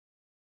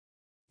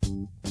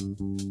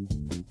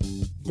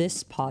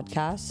This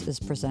podcast is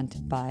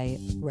presented by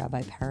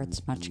Rabbi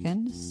Peretz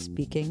Muchkin,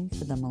 speaking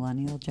for the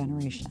millennial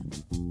generation.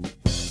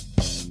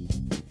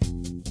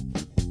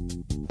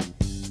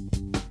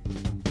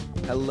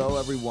 Hello,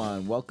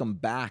 everyone. Welcome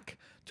back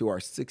to our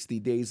 60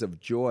 Days of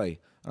Joy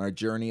on our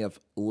journey of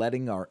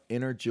letting our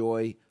inner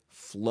joy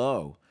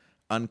flow,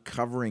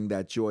 uncovering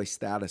that joy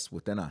status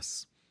within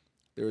us.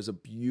 There is a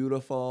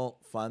beautiful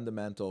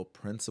fundamental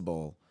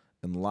principle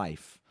in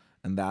life,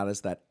 and that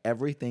is that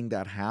everything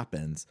that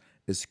happens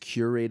is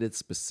curated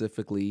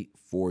specifically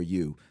for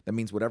you. That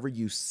means whatever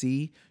you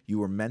see, you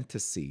were meant to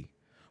see.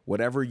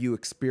 Whatever you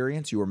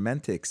experience, you were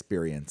meant to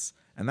experience.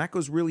 And that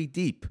goes really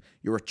deep.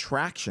 Your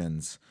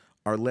attractions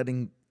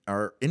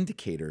are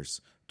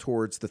indicators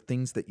towards the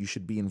things that you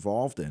should be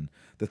involved in,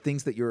 the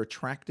things that you're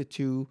attracted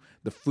to,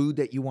 the food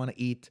that you want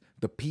to eat,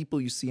 the people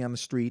you see on the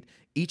street.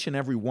 Each and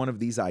every one of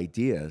these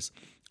ideas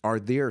are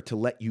there to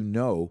let you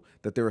know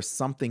that there is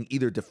something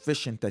either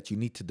deficient that you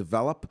need to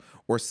develop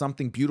or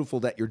something beautiful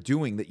that you're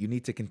doing that you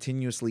need to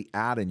continuously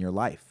add in your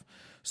life.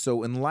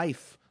 So in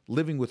life,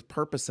 living with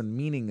purpose and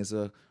meaning is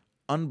a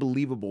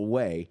unbelievable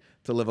way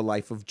to live a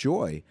life of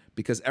joy,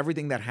 because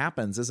everything that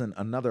happens isn't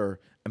another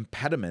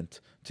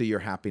impediment to your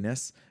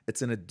happiness.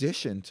 It's an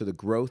addition to the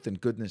growth and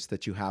goodness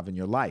that you have in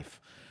your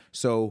life.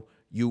 So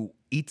you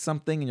eat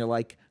something and you're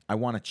like, I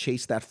want to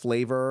chase that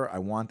flavor. I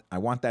want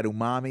that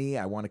umami.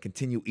 I want to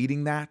continue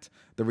eating that.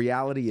 The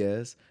reality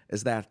is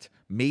that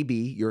maybe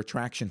your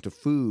attraction to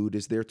food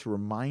is there to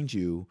remind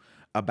you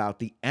about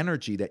the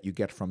energy that you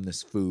get from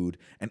this food,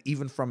 and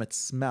even from its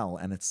smell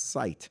and its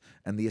sight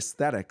and the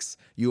aesthetics.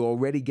 You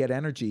already get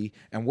energy.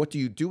 And what do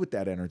you do with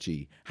that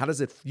energy? How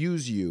does it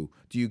fuse you?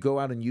 Do you go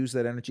out and use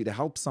that energy to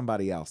help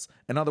somebody else?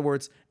 In other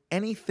words,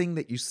 anything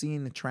that you see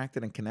and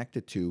attracted and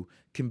connected to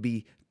can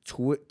be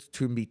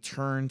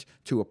turned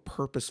to a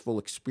purposeful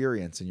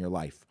experience in your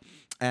life.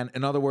 And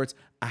in other words,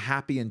 a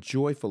happy and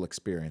joyful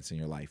experience in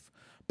your life.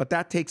 But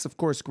that takes, of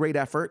course, great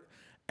effort.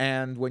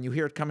 And when you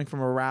hear it coming from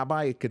a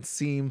rabbi, it could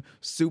seem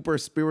super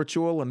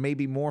spiritual and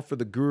maybe more for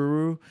the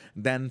guru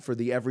than for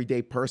the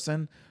everyday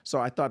person. So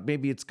I thought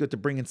maybe it's good to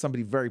bring in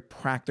somebody very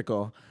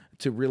practical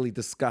to really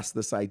discuss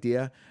this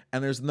idea.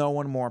 And there's no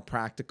one more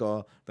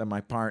practical than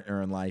my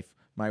partner in life,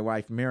 my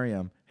wife,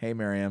 Miriam. Hey,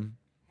 Miriam.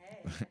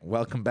 Hey.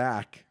 Welcome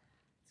back.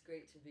 It's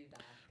great to be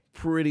back.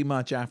 Pretty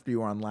much after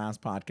you were on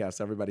last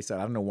podcast, everybody said,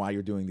 I don't know why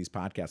you're doing these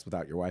podcasts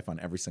without your wife on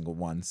every single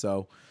one.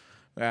 So,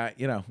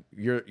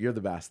 you're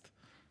the best.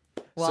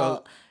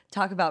 Well,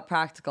 talk about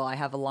practical. I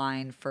have a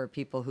line for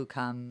people who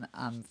come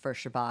for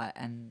Shabbat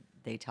and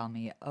they tell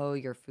me, oh,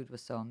 your food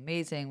was so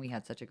amazing. We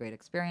had such a great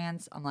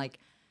experience. I'm like,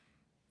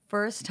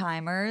 first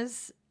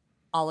timers,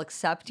 I'll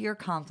accept your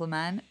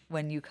compliment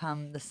when you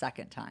come the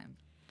second time.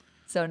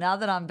 So now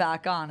that I'm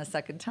back on a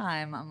second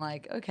time, I'm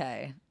like,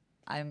 okay,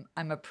 I'm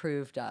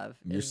approved of.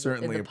 You're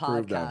certainly in the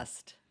approved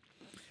podcast.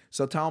 of.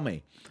 So tell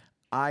me,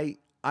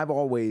 I've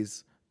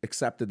always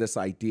accepted this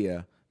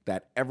idea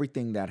that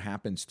everything that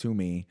happens to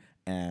me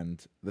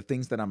and the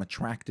things that I'm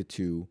attracted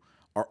to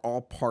are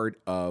all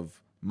part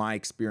of my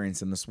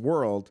experience in this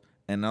world.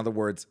 In other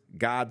words,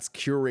 God's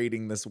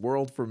curating this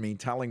world for me,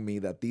 telling me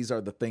that these are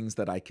the things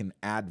that I can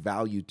add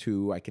value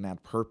to, I can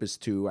add purpose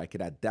to, I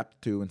could add depth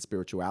to, and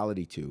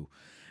spirituality to.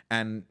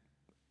 And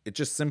it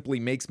just simply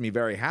makes me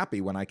very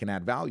happy when I can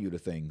add value to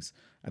things.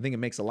 I think it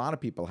makes a lot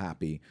of people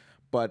happy.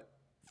 But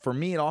for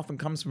me, it often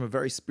comes from a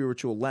very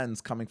spiritual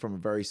lens, coming from a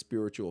very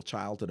spiritual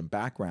childhood and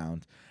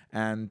background.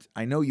 And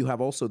I know you have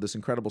also this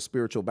incredible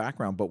spiritual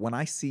background, but when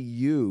I see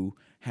you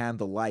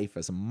handle life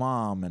as a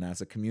mom and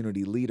as a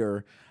community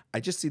leader,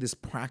 I just see this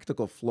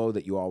practical flow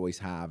that you always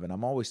have. And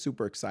I'm always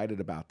super excited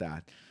about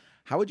that.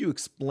 How would you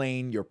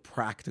explain your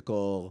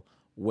practical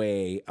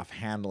way of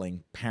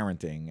handling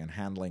parenting and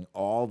handling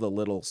all the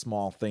little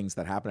small things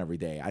that happen every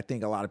day? I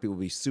think a lot of people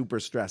will be super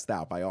stressed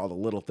out by all the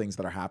little things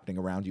that are happening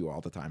around you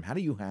all the time. How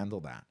do you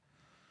handle that?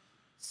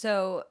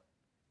 So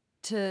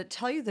to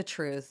tell you the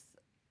truth,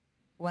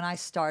 when I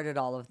started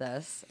all of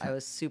this, I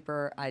was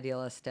super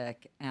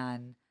idealistic,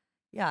 and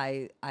yeah,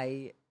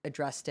 I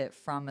addressed it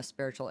from a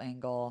spiritual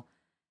angle,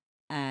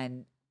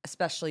 and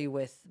especially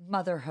with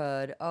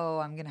motherhood. Oh,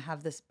 I'm going to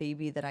have this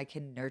baby that I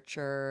can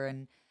nurture,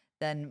 and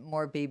then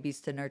more babies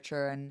to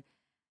nurture,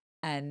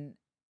 and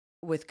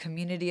with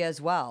community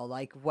as well.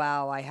 Like,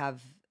 wow, I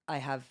have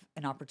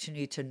an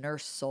opportunity to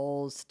nurse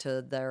souls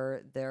to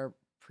their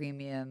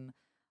premium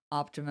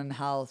optimum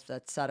health,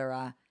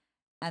 etc.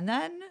 And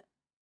then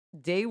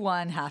day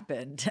one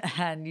happened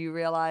and you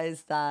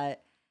realize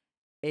that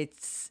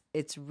it's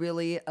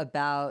really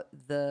about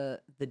the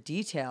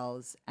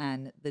details,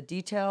 and the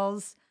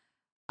details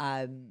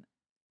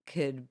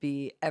could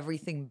be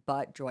everything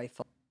but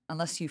joyful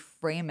unless you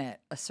frame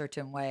it a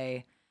certain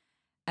way.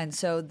 And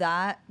so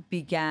that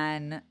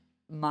began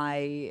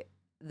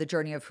the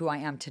journey of who I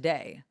am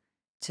today,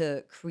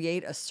 to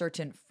create a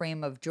certain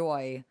frame of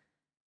joy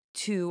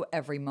to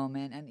every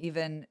moment. And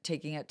even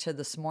taking it to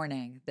this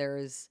morning,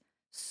 there's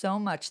so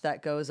much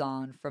that goes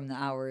on from the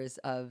hours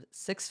of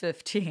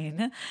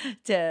 6:15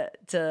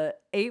 to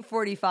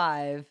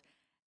 8:45,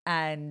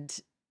 And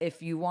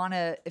if you want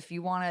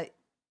to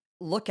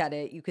look at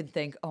it, you can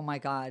think, "Oh my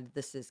god,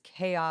 this is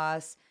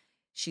chaos.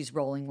 She's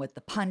rolling with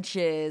the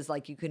punches."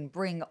 Like you can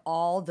bring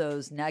all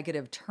those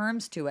negative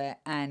terms to it,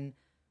 and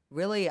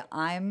really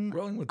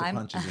Rolling with the I'm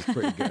punches is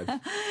pretty good.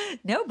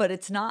 No, but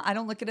it's not. I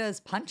don't look at it as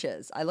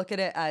punches. I look at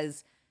it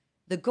as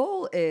the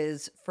goal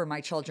is for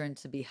my children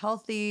to be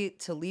healthy,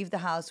 to leave the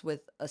house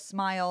with a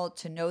smile,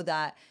 to know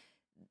that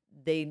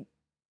they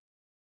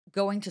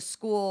going to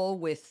school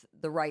with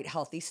the right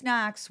healthy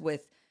snacks,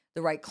 with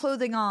the right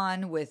clothing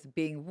on, with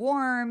being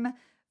warm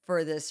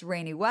for this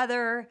rainy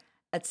weather,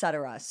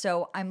 etc.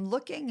 So I'm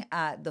looking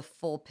at the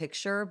full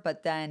picture,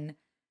 but then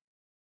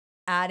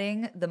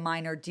adding the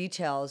minor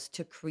details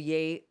to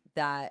create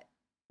that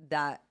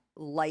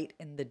light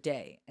in the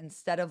day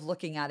instead of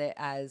looking at it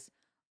as,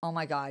 oh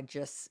my god,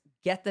 just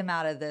get them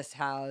out of this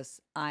house.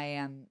 I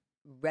am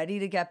ready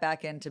to get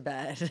back into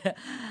bed.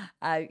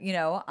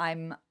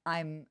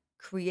 I'm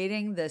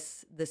creating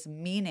this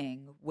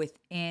meaning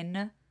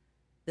within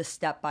the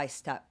step by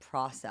step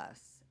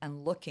process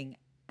and looking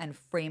and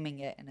framing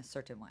it in a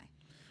certain way.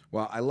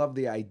 Well, I love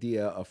the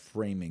idea of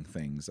framing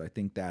things. I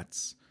think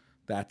that's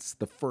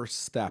the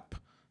first step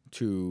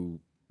to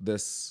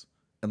this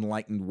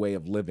enlightened way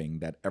of living,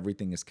 that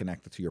everything is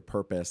connected to your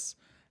purpose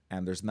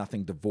and there's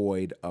nothing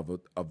devoid of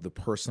the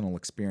personal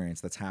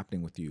experience that's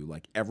happening with you.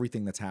 Like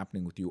everything that's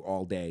happening with you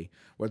all day,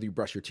 whether you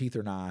brush your teeth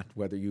or not,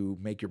 whether you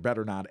make your bed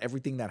or not,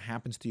 everything that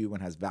happens to you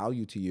and has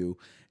value to you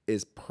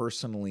is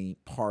personally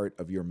part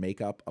of your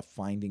makeup of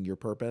finding your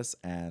purpose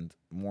and,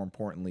 more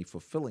importantly,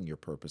 fulfilling your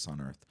purpose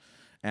on earth.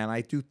 And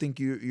I do think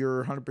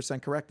you're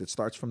 100% correct. It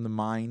starts from the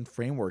mind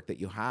framework that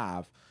you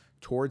have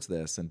towards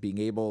this and being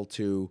able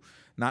to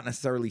not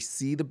necessarily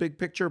see the big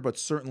picture, but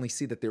certainly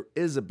see that there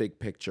is a big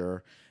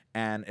picture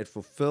and it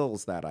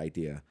fulfills that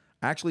idea.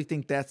 I actually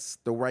think that's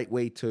the right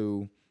way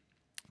to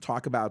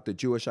talk about the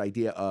Jewish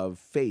idea of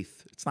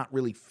faith. It's not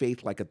really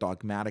faith like a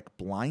dogmatic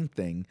blind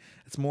thing.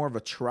 It's more of a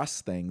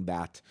trust thing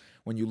that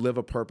when you live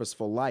a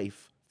purposeful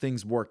life,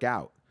 things work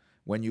out.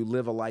 When you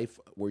live a life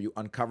where you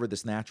uncover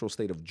this natural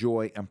state of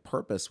joy and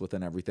purpose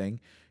within everything,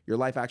 your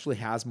life actually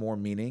has more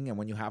meaning. And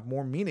when you have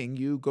more meaning,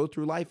 you go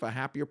through life a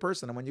happier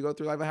person. And when you go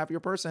through life a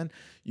happier person,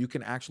 you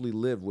can actually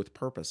live with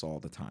purpose all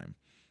the time.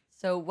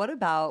 So, what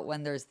about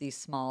when there's these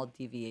small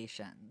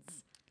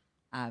deviations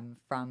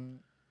from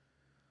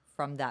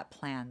that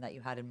plan that you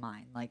had in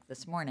mind? Like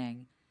this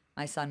morning,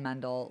 my son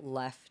Mendel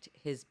left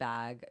his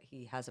bag.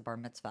 He has a bar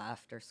mitzvah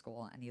after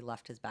school, and he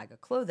left his bag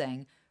of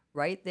clothing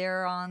right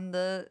there on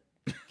the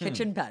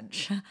kitchen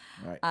bench.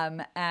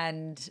 Right.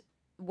 And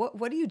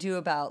what do you do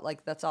about,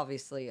 like, that's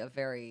obviously a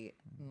very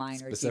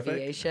minor Specific?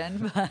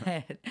 deviation,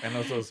 but And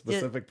also a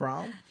specific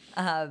problem?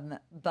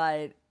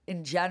 but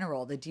in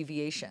general, the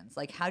deviations,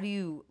 like how do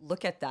you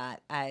look at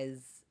that as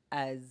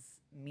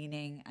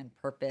meaning and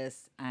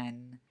purpose?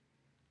 And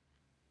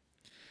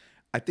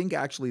I think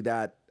actually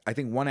I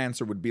think one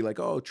answer would be like,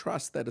 oh,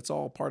 trust that it's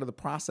all part of the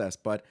process.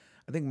 But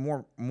I think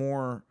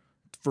more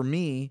for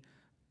me,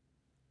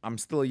 I'm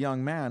still a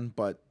young man,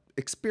 but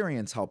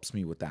experience helps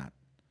me with that.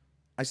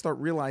 I start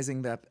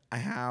realizing that I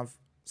have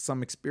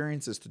some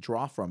experiences to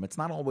draw from. It's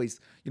not always,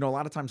 a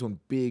lot of times when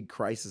big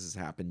crises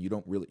happen,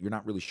 you're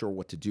not really sure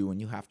what to do, and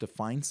you have to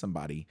find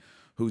somebody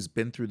who's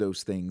been through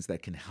those things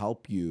that can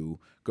help you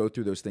go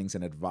through those things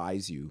and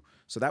advise you.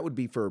 So that would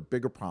be for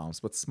bigger problems,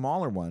 but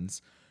smaller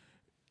ones,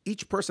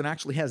 each person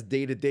actually has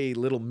day-to-day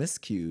little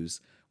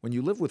miscues. When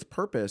you live with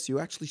purpose, you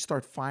actually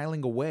start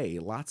filing away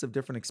lots of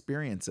different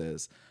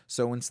experiences.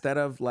 So instead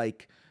of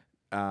like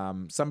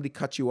somebody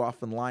cut you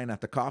off in line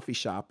at the coffee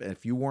shop, and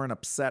if you weren't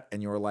upset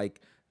and you were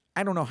like,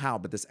 I don't know how,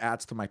 but this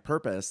adds to my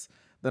purpose,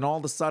 then all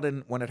of a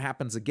sudden, when it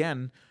happens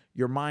again,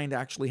 your mind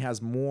actually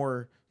has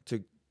more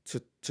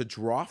to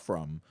draw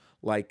from.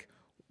 Like,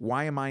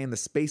 why am I in the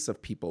space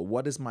of people?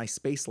 What is my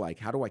space like?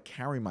 How do I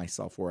carry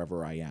myself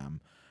wherever I am?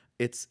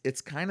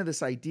 It's kind of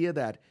this idea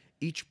that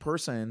each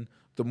person,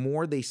 the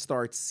more they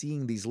start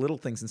seeing these little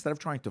things, instead of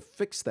trying to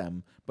fix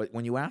them, but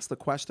when you ask the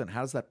question,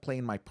 how does that play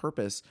in my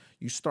purpose?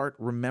 You start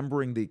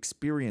remembering the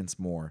experience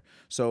more.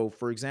 So,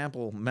 for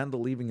example,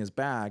 Mendel leaving his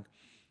bag,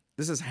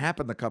 this has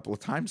happened a couple of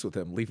times with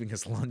him, leaving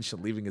his lunch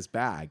and leaving his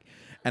bag.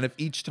 And if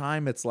each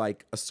time it's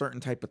like a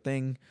certain type of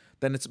thing,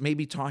 then it's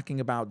maybe talking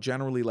about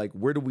generally like,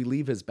 where do we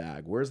leave his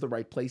bag? Where's the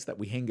right place that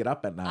we hang it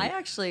up at I night?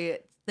 actually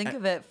think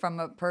of it from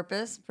a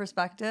purpose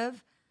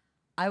perspective.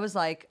 I was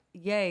like,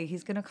 yay,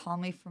 he's going to call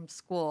me from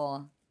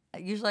school.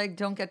 Usually I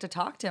don't get to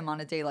talk to him on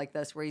a day like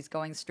this where he's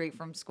going straight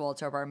from school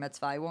to a bar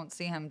mitzvah. I won't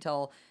see him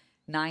till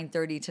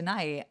 9:30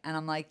 tonight. And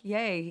I'm like,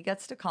 yay, he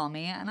gets to call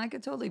me, and I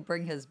could totally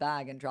bring his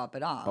bag and drop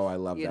it off. Oh, I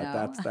love you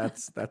that. know?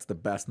 That's the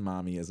best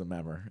mommyism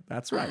ever.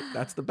 That's right.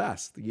 That's the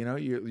best.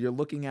 You're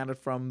looking at it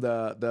from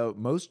the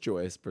most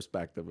joyous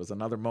perspective. It was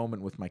another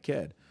moment with my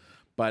kid.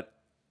 But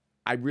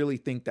I really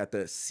think that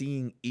the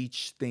seeing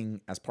each thing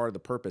as part of the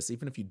purpose,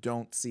 even if you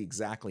don't see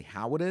exactly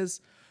how it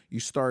is, you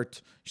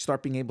start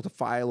being able to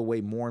file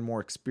away more and more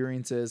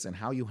experiences and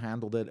how you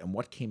handled it and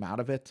what came out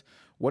of it.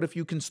 What if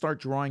you can start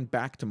drawing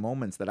back to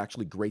moments that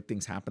actually great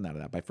things happened out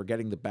of that by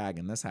forgetting the bag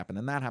and this happened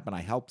and that happened.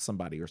 I helped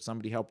somebody or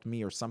somebody helped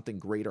me or something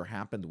greater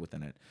happened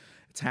within it.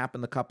 It's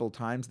happened a couple of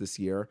times this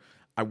year.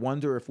 I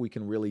wonder if we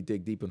can really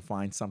dig deep and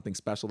find something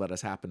special that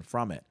has happened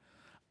from it.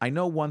 I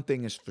know one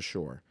thing is for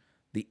sure.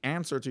 The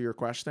answer to your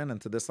question and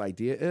to this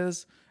idea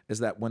is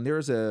that when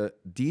there's a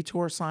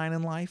detour sign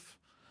in life,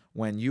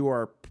 when you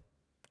are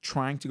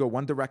trying to go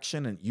one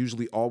direction and it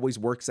usually always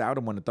works out,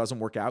 and when it doesn't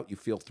work out, you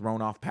feel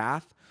thrown off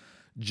path.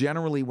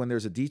 Generally, when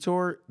there's a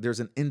detour, there's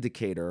an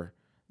indicator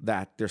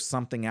that there's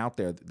something out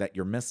there that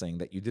you're missing,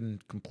 that you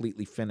didn't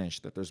completely finish,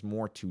 that there's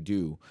more to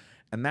do.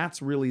 And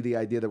that's really the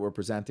idea that we're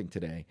presenting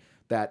today,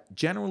 that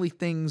generally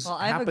things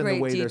happen the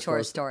way they're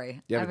supposed to. I have a great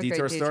detour story. You have a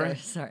detour story?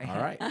 Story. All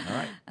right.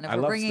 And if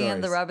we're bringing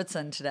in the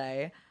Rebbitzin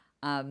today,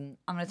 I'm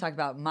going to talk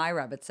about my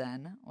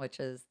Rebbitzin, which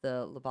is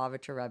the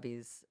Lubavitcher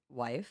Rebbe's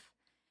wife.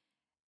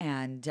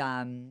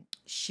 And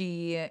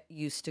she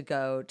used to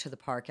go to the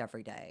park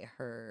every day.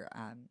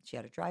 She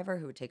had a driver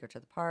who would take her to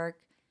the park.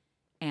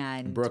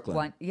 And in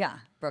Brooklyn.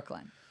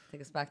 Brooklyn.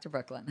 Take us back to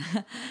Brooklyn.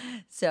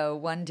 So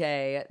one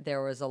day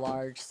there was a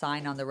large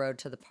sign on the road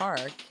to the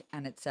park,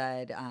 and it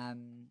said,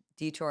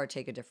 detour,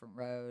 take a different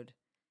road.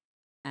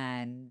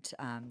 And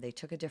they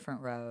took a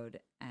different road,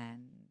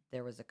 and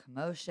there was a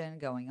commotion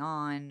going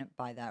on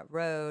by that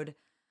road.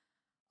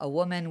 A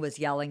woman was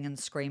yelling and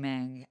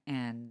screaming,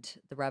 and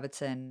the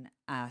Rebbitzin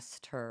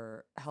asked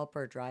her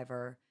helper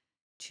driver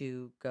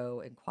to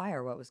go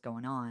inquire what was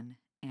going on.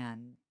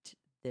 And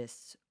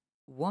this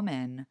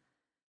woman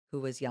who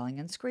was yelling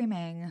and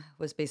screaming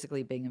was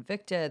basically being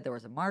evicted. There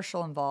was a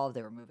marshal involved.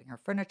 They were moving her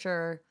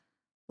furniture.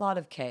 A lot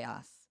of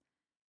chaos.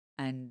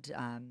 And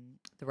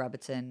the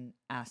Rebbitzin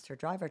asked her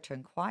driver to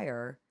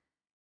inquire,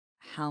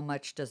 how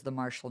much does the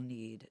marshal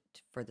need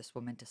for this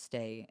woman to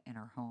stay in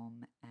her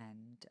home?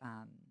 And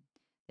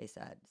they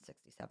said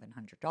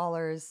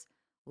 $6,700,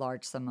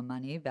 large sum of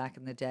money back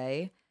in the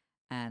day.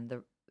 And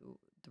the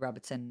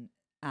Rebbitzin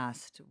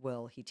asked,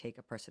 will he take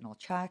a personal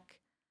check?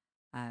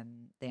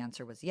 The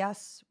answer was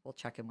yes. We'll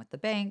check in with the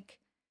bank.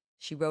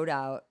 She wrote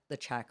out the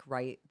check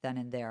right then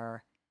and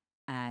there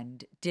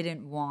and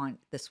didn't want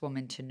this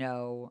woman to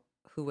know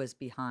who was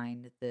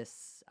behind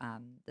this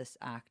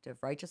act of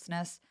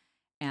righteousness.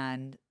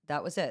 And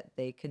that was it.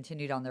 They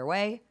continued on their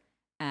way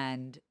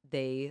and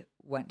they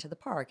went to the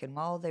park. And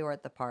while they were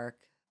at the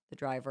park, the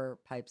driver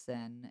pipes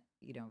in,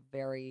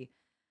 very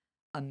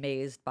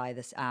amazed by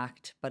this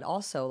act, but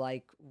also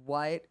like,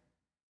 what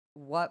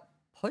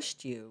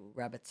pushed you,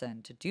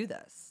 Rebbitzin, to do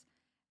this?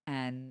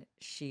 And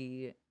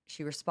she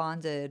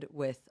responded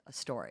with a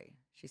story.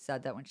 She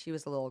said that when she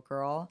was a little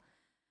girl,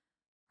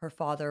 her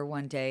father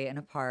one day in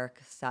a park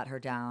sat her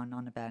down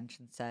on a bench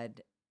and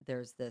said,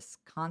 there's this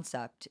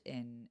concept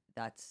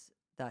that's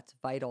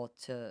vital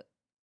to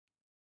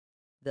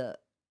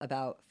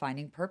about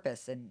finding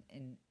purpose in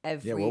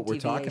every what we're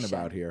deviation. talking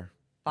about here.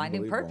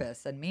 Finding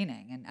purpose and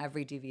meaning in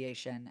every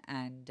deviation.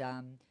 And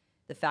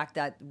the fact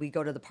that we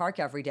go to the park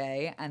every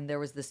day and there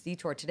was this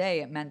detour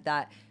today, it meant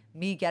that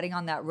me getting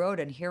on that road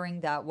and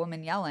hearing that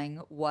woman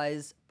yelling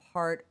was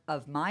part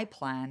of my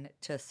plan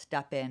to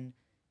step in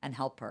and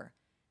help her.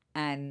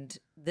 And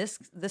this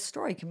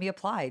story can be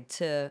applied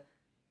to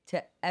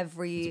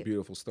every It's a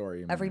beautiful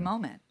story. Every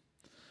moment.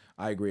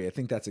 I agree. I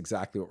think that's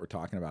exactly what we're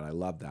talking about. I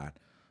love that.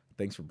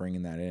 Thanks for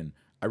bringing that in.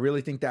 I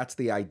really think that's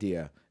the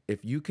idea.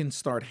 If you can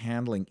start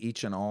handling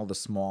each and all the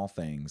small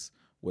things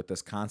with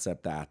this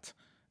concept that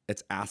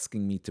it's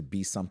asking me to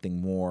be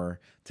something more,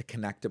 to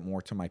connect it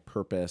more to my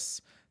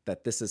purpose,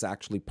 that this is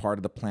actually part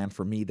of the plan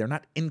for me. They're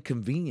not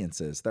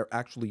inconveniences. They're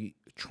actually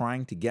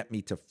trying to get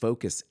me to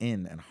focus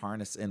in and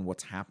harness in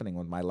what's happening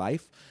with my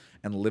life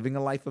and living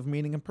a life of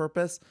meaning and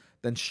purpose.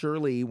 Then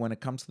surely when it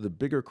comes to the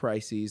bigger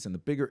crises and the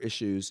bigger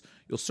issues,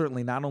 you'll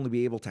certainly not only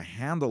be able to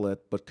handle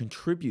it, but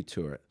contribute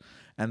to it.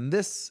 And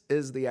this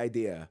is the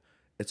idea.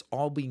 It's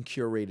all being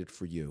curated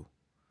for you.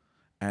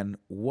 And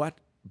what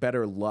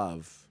better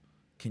love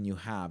can you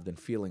have than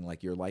feeling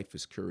like your life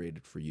is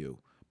curated for you?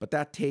 But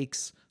that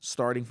takes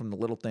starting from the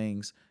little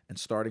things and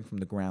starting from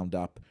the ground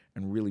up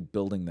and really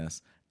building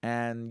this.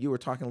 And you were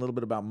talking a little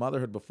bit about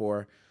motherhood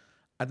before.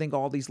 I think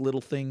all these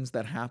little things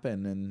that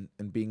happen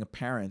in being a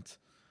parent,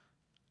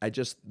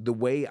 the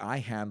way I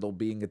handle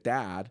being a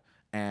dad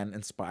and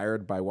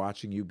inspired by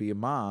watching you be a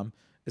mom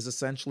is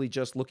essentially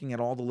just looking at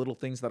all the little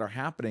things that are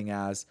happening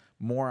as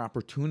more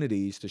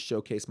opportunities to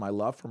showcase my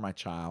love for my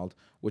child,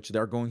 which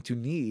they're going to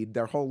need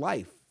their whole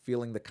life,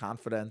 feeling the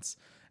confidence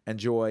and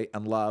joy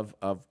and love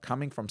of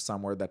coming from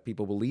somewhere that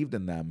people believed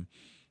in them.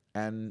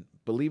 And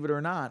believe it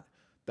or not,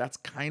 that's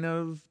kind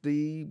of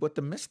what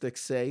the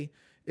mystics say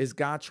is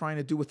God trying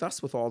to do with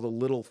us with all the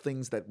little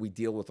things that we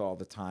deal with all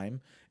the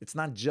time. It's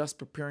not just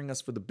preparing us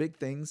for the big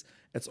things.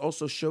 It's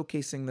also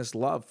showcasing this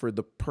love for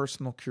the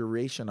personal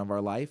curation of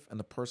our life and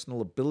the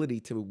personal ability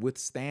to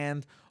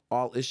withstand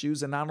all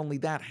issues. And not only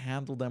that,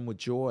 handle them with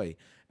joy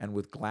and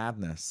with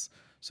gladness.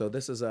 So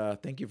this is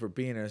thank you for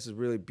being here. This is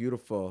really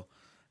beautiful.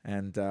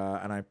 And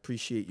I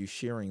appreciate you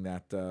sharing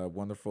that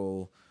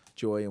wonderful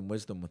joy and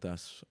wisdom with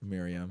us,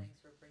 Miriam. Thanks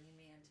for bringing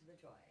me into the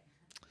joy.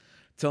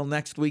 Till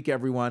next week,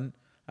 everyone.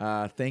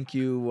 Thank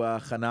you,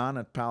 Hanan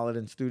at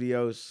Paladin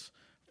Studios,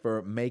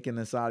 for making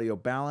this audio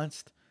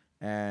balanced.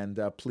 And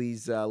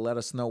please let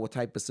us know what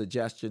type of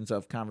suggestions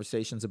of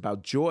conversations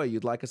about joy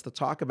you'd like us to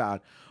talk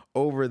about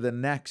over the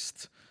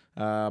next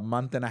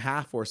month and a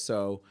half or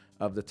so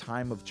of the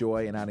time of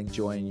joy and adding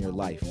joy in your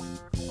life.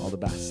 All the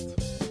best.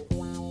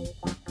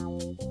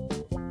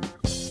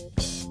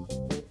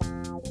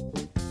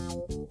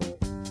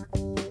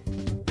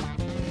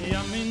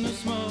 Jag minns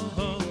små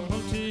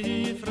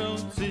till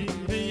från sig,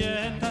 vi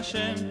är